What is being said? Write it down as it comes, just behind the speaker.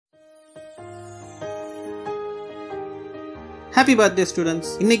Happy birthday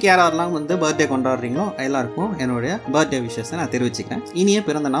students. இன்னைக்கு யாரெல்லாம் birthday கொண்டாடுறீங்களோ எல்லாருக்கும் என்னுடைய பர்த்டே விஷஸை நான் தெரிவிச்சுக்கிறேன். இனிய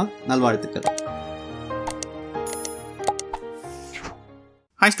பிறந்த நாள் நல்வாழ்த்துக்கள்.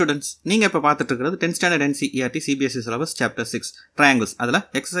 ஹாய் ஸ்டூடெண்ட்ஸ், நீங்கள் இப்போ பார்த்துட்டு இருக்கிறது 10th standard NCERT CBSE syllabus chapter 6 triangles. அதில்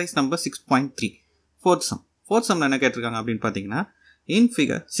எக்ஸசைஸ் நம்பர் 6.3 ஃபோர்த் சம்மில் என்ன கேட்டிருக்காங்க அப்படின்னு பார்த்தீங்கன்னா, in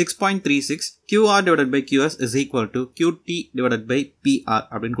figure 6.36 QR divided by QS is equal to QT divided by PR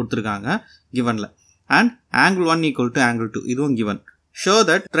அப்படின்னு கொடுத்துருக்காங்க givenல. And angle 1 equal to angle 2 இதுவும் given. Show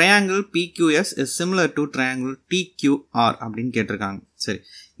that triangle PQS is similar to triangle TQR அப்படின்னு கேட்டிருக்காங்க. சரி,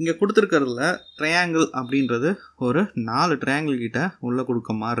 இங்கே கொடுத்துருக்கிறதுல ட்ரையாங்கிள் அப்படின்றது ஒரு 4 ட்ரையாங்கிள் கிட்ட உள்ள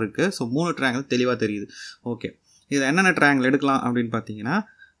கொடுக்க மாதிரி இருக்குது. ஸோ 3 ட்ரையாங்கிள் தெளிவாக தெரியுது. ஓகே, இதில் என்னென்ன ட்ரையாங்கிள் எடுக்கலாம் அப்படின்னு பார்த்தீங்கன்னா,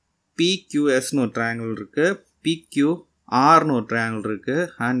 PQSனு ஒரு ட்ரையாங்கிள் இருக்குது, PQRனு ஒரு ட்ரையாங்கிள் இருக்குது,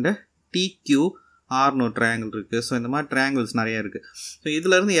 அண்டு TQRனு ஒரு ட்ரையாங்கிள் இருக்குது. ஸோ இந்த மாதிரி ட்ரையாங்கிள்ஸ் நிறைய இருக்குது. ஸோ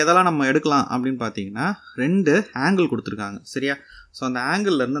இதிலேருந்து எதெல்லாம் நம்ம எடுக்கலாம் அப்படின்னு பார்த்தீங்கன்னா, 2 ஆங்கிள் கொடுத்துருக்காங்க. சரியா? ஸோ அந்த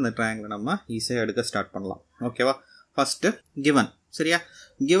ஆங்கிள்லேருந்து அந்த ட்ரையாங்கிளை நம்ம ஈஸியாக எடுக்க ஸ்டார்ட் பண்ணலாம். ஓகேவா? First given. சரியா?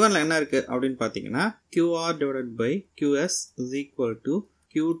 கிவனில் என்ன இருக்குது அப்படின்னு பார்த்தீங்கன்னா, QR divided by QS is equal to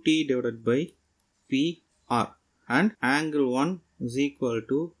QT divided by PR and angle 1 is equal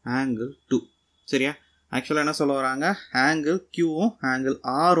to angle 2. சரியா? ஆக்சுவலாக என்ன சொல்ல வராங்க, ஆங்கிள் Qவும் ஆங்கிள்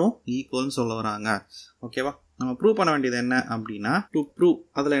Rவும் ஈக்குவல்னு சொல்ல வராங்க. ஓகேவா? நம்ம ப்ரூவ் பண்ண வேண்டியது என்ன அப்படின்னா, டு ப்ரூவ்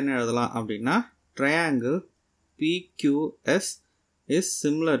அதில் என்ன எழுதலாம் அப்படின்னா, triangle PQS is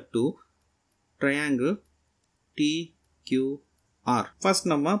similar to triangle TQR.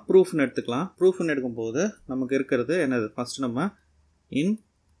 First நம்ம ப்ரூஃப்னு எடுத்துக்கலாம். ப்ரூஃப்னு எடுக்கும்போது நமக்கு இருக்கிறது என்னது, ஃபர்ஸ்ட் நம்ம இன்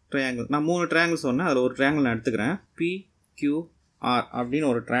ட்ரையாங்கிள், நான் 3 ட்ரையாங்கிள் சொன்னேன், அதில் ஒரு ட்ரையாங்கிள் நான் எடுத்துக்கிறேன். PQR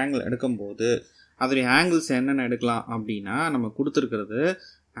அப்படின்னு ஒரு ட்ரையாங்கிள் எடுக்கும்போது அதோடைய ஆங்கிள்ஸ் என்னென்ன எடுக்கலாம் அப்படின்னா, நம்ம கொடுத்துருக்கிறது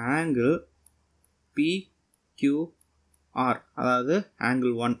ஆங்கிள் PQR, அதாவது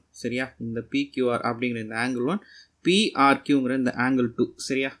ஆங்கிள் 1. சரியா? இந்த PQR அப்படிங்கிற இந்த ஆங்கிள் 1, PRQங்கிற இந்த ஆங்கிள் 2.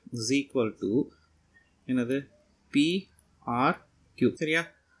 சரியா? இஸ் ஈக்குவல் டு என்னது, PRQ. சரியா?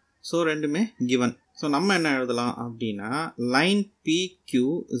 ஸோ ரெண்டுமே கிவன். ஸோ நம்ம என்ன எழுதலாம் அப்படின்னா, line PQ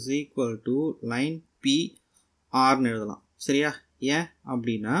is equal to line PRன்னு எழுதலாம். சரியா? ஏன்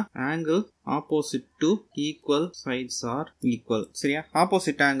அப்படின்னா, angle opposite to equal sides are equal. சரியா?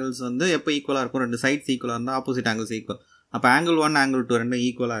 ஆப்போசிட் ஆங்கிள்ஸ் எப்போ ஈக்குவலாக இருக்கும், 2 சைட்ஸ் ஈக்குவலாக இருந்தால் ஆப்போசிட் ஆங்கிள்ஸ் ஈக்குவல். அப்போ ஆங்கிள் 1 ஆங்கிள் 2 ரெண்டும்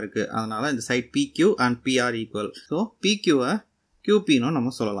ஈக்குவலாக இருக்குது. அதனால இந்த side PQ and PR equal. So PQவை QPன்னு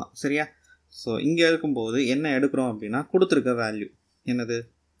நம்ம சொல்லலாம். சரியா? ஸோ இங்கே இருக்கும்போது என்ன எடுக்கிறோம் அப்படின்னா, கொடுத்துருக்க வேல்யூ என்னது,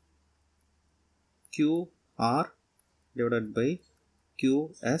 QR divided by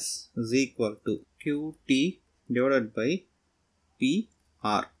QS is equal to QT divided by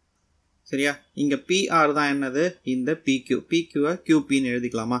PR. சரியா? இங்கே PR தான் என்னது, இந்த PQவை QPன்னு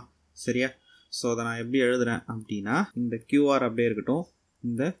எழுதிக்கலாமா? சரியா? ஸோ அதை நான் எப்படி எழுதுறேன் அப்படின்னா, இந்த QR அப்படியே இருக்கட்டும்,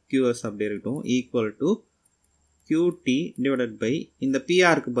 இந்த QS அப்படியே இருக்கட்டும், equal to QT divided by இந்த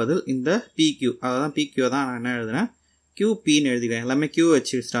PRக்கு பதில் இந்த PQ, அதான் PQ தான் நான் என்ன எழுதுறேன், QPன்னு எழுதிக்கிறேன். எல்லாமே Q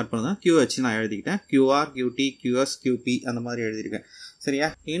வச்சு ஸ்டார்ட் பண்ணுறேன், Q வச்சு நான் எழுதிக்கிட்டேன். QR, QT, QS, QP அந்த மாதிரி எழுதியிருக்கேன். சரியா?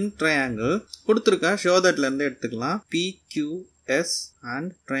 இன் ட்ரையாங்கிள் கொடுத்துருக்க ஷோதட்லேருந்து எடுத்துக்கலாம், PQS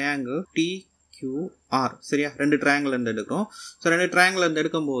அண்ட் ட்ரையாங்கிள் TQR. சரியா? 2 ட்ரையாங்கிள் இருந்து எடுக்கிறோம். ஸோ 2 ட்ரையாங்கிள் இருந்து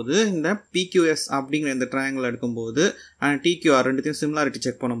எடுக்கும்போது இந்த PQS அப்படிங்கிற இந்த ட்ரையாங்கிள் எடுக்கும்போது அண்ட் TQR ரெண்டுத்தையும் சிமிலாரிட்டி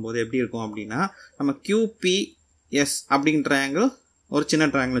செக் பண்ணும்போது எப்படி இருக்கும் அப்படின்னா, நம்ம QPS அப்படிங்கிற ட்ரையாங்கிள் ஒரு சின்ன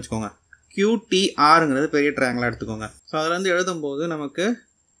ட்ரையாங்கிள் வச்சுக்கோங்க, QTRங்கிறது பெரிய ட்ரையாங்கிளாக எடுத்துக்கோங்க. ஸோ அதில் எழுதும்போது நமக்கு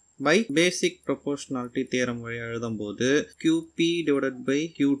பை பேசிக் ப்ரொபோர்ஷனாலிட்டி தியரம் வழியாக எழுதும்போது QP divided by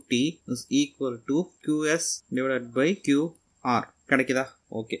QT is equal to QS divided by QR கிடைக்குதா?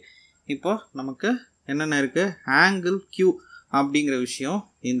 ஓகே, இப்போ நமக்கு என்னென்ன இருக்குது, ஆங்கிள் Q அப்படிங்கிற விஷயம்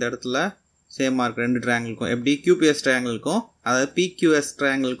இந்த இடத்துல சேமாக இருக்குது 2 ட்ரையாங்கிளுக்கும். எப்படி, QPS ட்ரையாங்கிளுக்கும் அதாவது PQS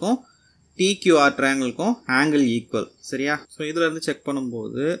ட்ரையாங்கிளுக்கும் TQR ட்ரையாங்கிளுக்கும் ஆங்கிள் ஈக்குவல். சரியா? ஸோ இதில் இருந்து செக்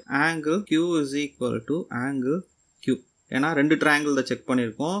பண்ணும்போது angle Q is equal to angle Q. ஏன்னா 2 ட்ரையாங்கிள் தான் செக்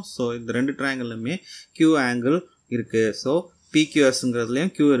பண்ணியிருக்கோம். ஸோ இந்த 2 ட்ரையாங்கிளுமே Q ஆங்கிள் இருக்குது. ஸோ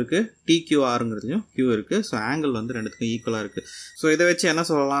PQSங்கிறதுலையும் Q இருக்குது, TQRங்கிறதுலையும் Q இருக்குது. ஸோ ஆங்கிள் ரெண்டுத்துக்கும் ஈக்குவலாக இருக்குது. ஸோ இதை வச்சு என்ன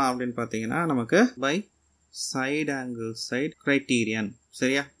சொல்லலாம் அப்படின்னு பார்த்தீங்கன்னா, நமக்கு by side angle side criterion.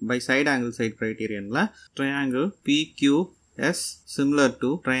 சரியா? By side angle side கிரைட்டீரியனில் triangle PQS similar to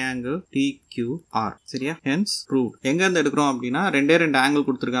triangle TQR. சரியா? Hence proved. எங்க இருந்து எடுக்கிறோம் அப்படின்னா, 2 ஆங்கிள்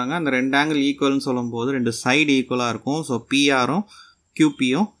கொடுத்துருக்காங்க, அந்த 2 ஆங்கிள் ஈக்குவல்னு சொல்லும் போது 2 சைடு ஈக்குவலாக இருக்கும். ஸோ PRம்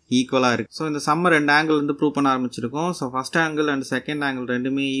QPயும் ஈக்குவலாக இருக்குது. ஸோ இந்த சம்ம 2 ஆங்கிள் ப்ரூவ் பண்ண ஆரம்பிச்சிருக்கோம். So first angle and second angle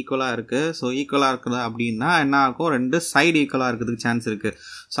ரெண்டுமே ஈக்குவலாக இருக்குது. ஸோ ஈக்குவலாக இருக்குது அப்படின்னா என்ன ஆகும், 2 சைடு ஈக்குவலாக இருக்கிறதுக்கு சான்ஸ் இருக்குது.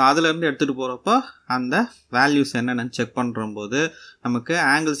 ஸோ அதுலேருந்து எடுத்துகிட்டு போகிறப்போ அந்த வேல்யூஸ் என்னென்னு செக் பண்ணுற போது நமக்கு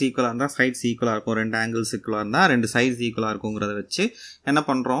ஆங்கிள்ஸ் ஈக்குவலாக இருந்தால் சைட்ஸ் ஈக்குவலாக இருக்கும், 2 ஆங்கிள்ஸ் ஈக்குவலாக இருந்தால் 2 சைட்ஸ் ஈக்குவலாக இருக்குங்கிறத வச்சு என்ன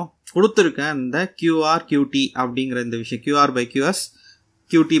பண்ணுறோம், கொடுத்துருக்க இந்த QR QT அப்படிங்கிற இந்த விஷயம் QR by QS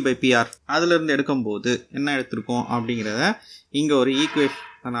QT by PR அதிலிருந்து எடுக்கும்போது என்ன எடுத்திருக்கோம் அப்படிங்கிறத இங்கே ஒரு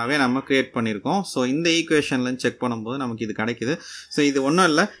ஈக்குவேஷனாகவே நம்ம கிரியேட் பண்ணியிருக்கோம். ஸோ இந்த ஈக்குவேஷன்லேருந்து செக் பண்ணும்போது நமக்கு இது கிடைக்குது. ஸோ இது ஒன்றும்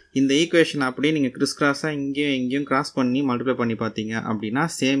இல்லை, இந்த ஈக்குவேஷன் அப்படியே நீங்கள் கிராஸாக இங்கேயும் கிராஸ் பண்ணி மல்டிப்ளை பண்ணி பார்த்தீங்க அப்படின்னா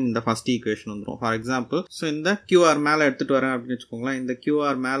சேம் இந்த ஃபர்ஸ்ட் ஈக்குவேஷன் வந்துடும். ஃபார் எக்ஸாம்பிள் ஸோ இந்த QR மேலே எடுத்துகிட்டு வரேன் அப்படின்னு வச்சுக்கோங்களேன். இந்த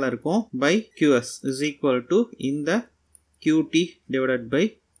QR மேலே இருக்கும் by QS is equal to இந்த QT divided by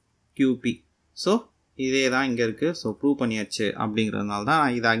QP. So இதே தான் இங்கே இருக்குது. ஸோ ப்ரூவ் பண்ணியாச்சு அப்படிங்கிறதுனால தான்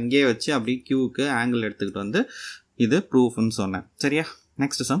இதை அங்கேயே வச்சு அப்படி Qக்கு ஆங்கிள் எடுத்துக்கிட்டு வந்து இது ப்ரூஃப்னு சொன்னேன். சரியா,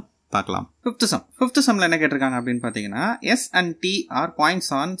 நெக்ஸ்ட் சம் பார்க்கலாம். ஃபிஃப்த் சம்மில் என்ன கேட்டிருக்காங்க அப்படின்னு பார்த்தீங்கன்னா S and T are points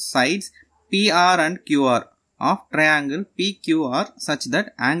on sides PR and QR of triangle PQR such that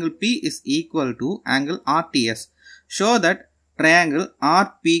angle P is equal to angle RTS. Show that triangle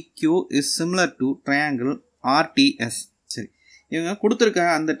RPQ is similar to triangle RTS. சரி, இவங்க கொடுத்துருக்க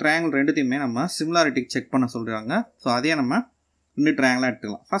அந்த triangle ரெண்டுத்தையுமே நம்ம சிமிலாரிட்டிக்கு check பண்ண சொல்கிறாங்க. So அதே நம்ம இன்னும் ட்ரையாங்கிளாக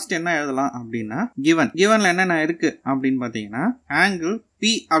எடுத்துக்கலாம். ஃபர்ஸ்ட் என்ன எழுதலாம் அப்படின்னா கிவனில் என்னென்ன இருக்குது அப்படின்னு பார்த்தீங்கன்னா ஆங்கிள்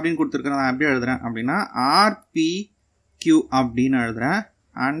P அப்படின்னு கொடுத்துருக்க நான் எப்படி எழுதுறேன் அப்படின்னா RPQ அப்படின்னு எழுதுறேன்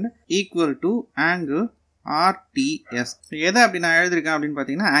and equal to angle RTS. எதை அப்படி நான் எழுதியிருக்கேன் அப்படின்னு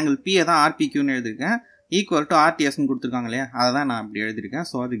பார்த்தீங்கன்னா ஆங்கிள் P தான் RPQன்னு எழுதியிருக்கேன், ஈக்குவல் டு RTSன்னு கொடுத்துருக்காங்க இல்லையா, அதை தான் நான் அப்படி எழுதியிருக்கேன்.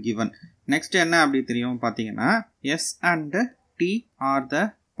 ஸோ அது கிவன். நெக்ஸ்ட் என்ன அப்படி தெரியும் பார்த்தீங்கன்னா S and T are the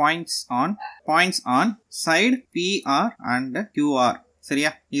points on side PR and QR. சரியா,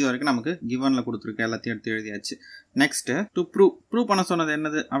 இது வரைக்கும் நமக்கு கிவன்ல கொடுத்துருக்க எல்லாத்தையும் எடுத்து எழுதியாச்சு. நெக்ஸ்ட் டு ப்ரூவ் பண்ண சொன்னது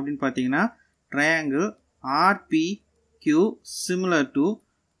என்னது அப்படின்னு பார்த்தீங்கன்னா triangle RPQ similar to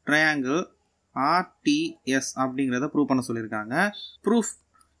triangle RTS அப்படிங்கிறத ப்ரூவ் பண்ண சொல்லியிருக்காங்க. ப்ரூஃப்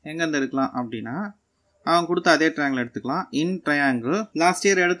எங்கேருந்து எடுக்கலாம் அப்படின்னா அவங்க கொடுத்த அதே ட்ரையாங்கிள் எடுத்துக்கலாம். இன் ட்ரையாங்கிள் லாஸ்ட்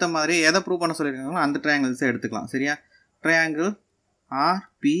இயர் எடுத்த மாதிரி எதை ப்ரூவ் பண்ண சொல்லியிருக்காங்களோ அந்த ட்ரையாங்கிள்ஸே எடுத்துக்கலாம். சரியா, triangle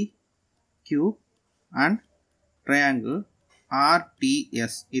RPQ and triangle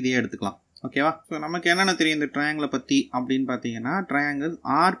RTS இதையே எடுத்துக்கலாம். ஓகேவா, ஸோ நமக்கு என்னென்ன தெரியும் இந்த ட்ரையாங்கிளை பற்றி அப்படின்னு பார்த்தீங்கன்னா ட்ரையாங்கிள்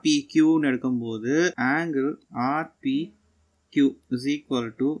RPQன்னு எடுக்கும்போது angle RPQ is equal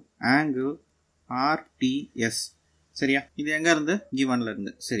to angle RTS. சரியா, இது எங்கேருந்து கிவன்ல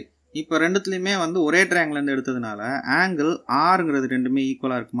இருந்து. சரி, இப்போ ரெண்டுத்துலையுமே வந்து ஒரே ட்ரையாங்கிள்லேருந்து எடுத்ததுனால ஆங்கிள் ஆறுங்கிறது ரெண்டுமே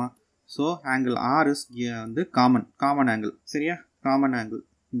ஈக்குவலாக இருக்குமா? ஸோ ஆங்கிள் R இஸ் வந்து காமன் ஆங்கிள். சரியா, காமன் ஆங்கிள்.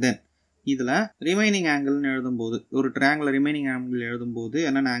 தென் இதில் ரிமைனிங் ஆங்கிள்னு எழுதும்போது ஒரு ட்ரையாங்கிள் ரிமைனிங் ஆங்கிள் எழுதும்போது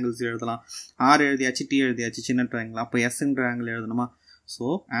என்னென்ன ஆங்கிள்ஸ் எழுதலாம்? R எழுதியாச்சு, T எழுதியாச்சு, சின்ன ட்ரையாங்கிள். அப்போ Sன்ற angle எழுதணுமா? So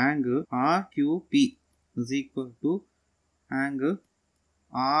angle RQP is equal to angle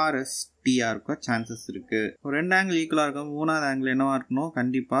RSTR இருக்க சான்சஸ் இருக்கு. ஒரு ரெண்டு ஆங்கிள் ஈக்குவலாக இருக்கும், மூணாவது ஆங்கிள் என்னவா இருக்கணும்?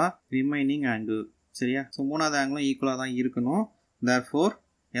 கண்டிப்பாக ரிமைனிங் ஆங்கிள். சரியா, ஸோ மூணாவது ஆங்கிளும் ஈக்குவலாக தான் இருக்கணும். தேர்ஃபோர்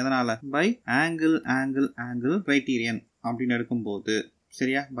எதனால் பை ஆங்கிள் கிரைட்டீரியன் அப்படின்னு எடுக்கும்போது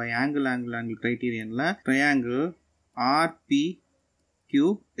சரியா, by angle கிரைட்டீரியனில் triangle RPQ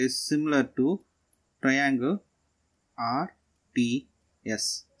is similar to triangle RTS.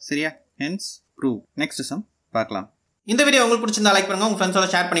 சரியா, ஹென்ஸ் ப்ரூவ். நெக்ஸ்ட் சம் பார்க்கலாம். இந்த வீடியோ உங்களுக்கு பிடிச்சிருந்தா லைக் பண்ணுங்க, உங்க ஃப்ரெண்ட்ஸோட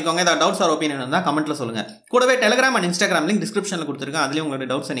ஷேர் பண்ணிக்கோங்க. ஏதாவது டவுட்ஸ் ஆர் ஒப்பீனியன் இருந்தால் கமெண்ட்ல சொல்லுங்க. கூடவே டெலிகிராம் அண்ட் இன்ஸ்டாகிராம் லிங்க் டிஸ்கிரிப்ஷனில் கொடுத்துருக்கேன், அதுலேயும் உங்களோட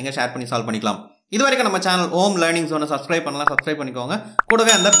டவுட்ஸை நீங்கள் ஷேர் பண்ணி சால்வ் பண்ணிக்கலாம். இது வரைக்கும் நம்ம சேனல் ஹோம் லேர்னிங் ஜோனை சப்ஸ்கிரைப் பண்ணிக்கோங்க.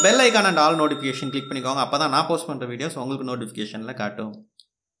 கூடவே அந்த bell icon and all notification click பண்ணிக்கோங்க. அப்போ தான் நான் போஸ்ட் பண்ணுற வீடியோஸ் உங்களுக்கு நோட்டிஃபிகேஷனில் காட்டும்.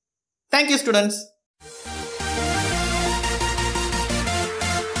 Thank you students.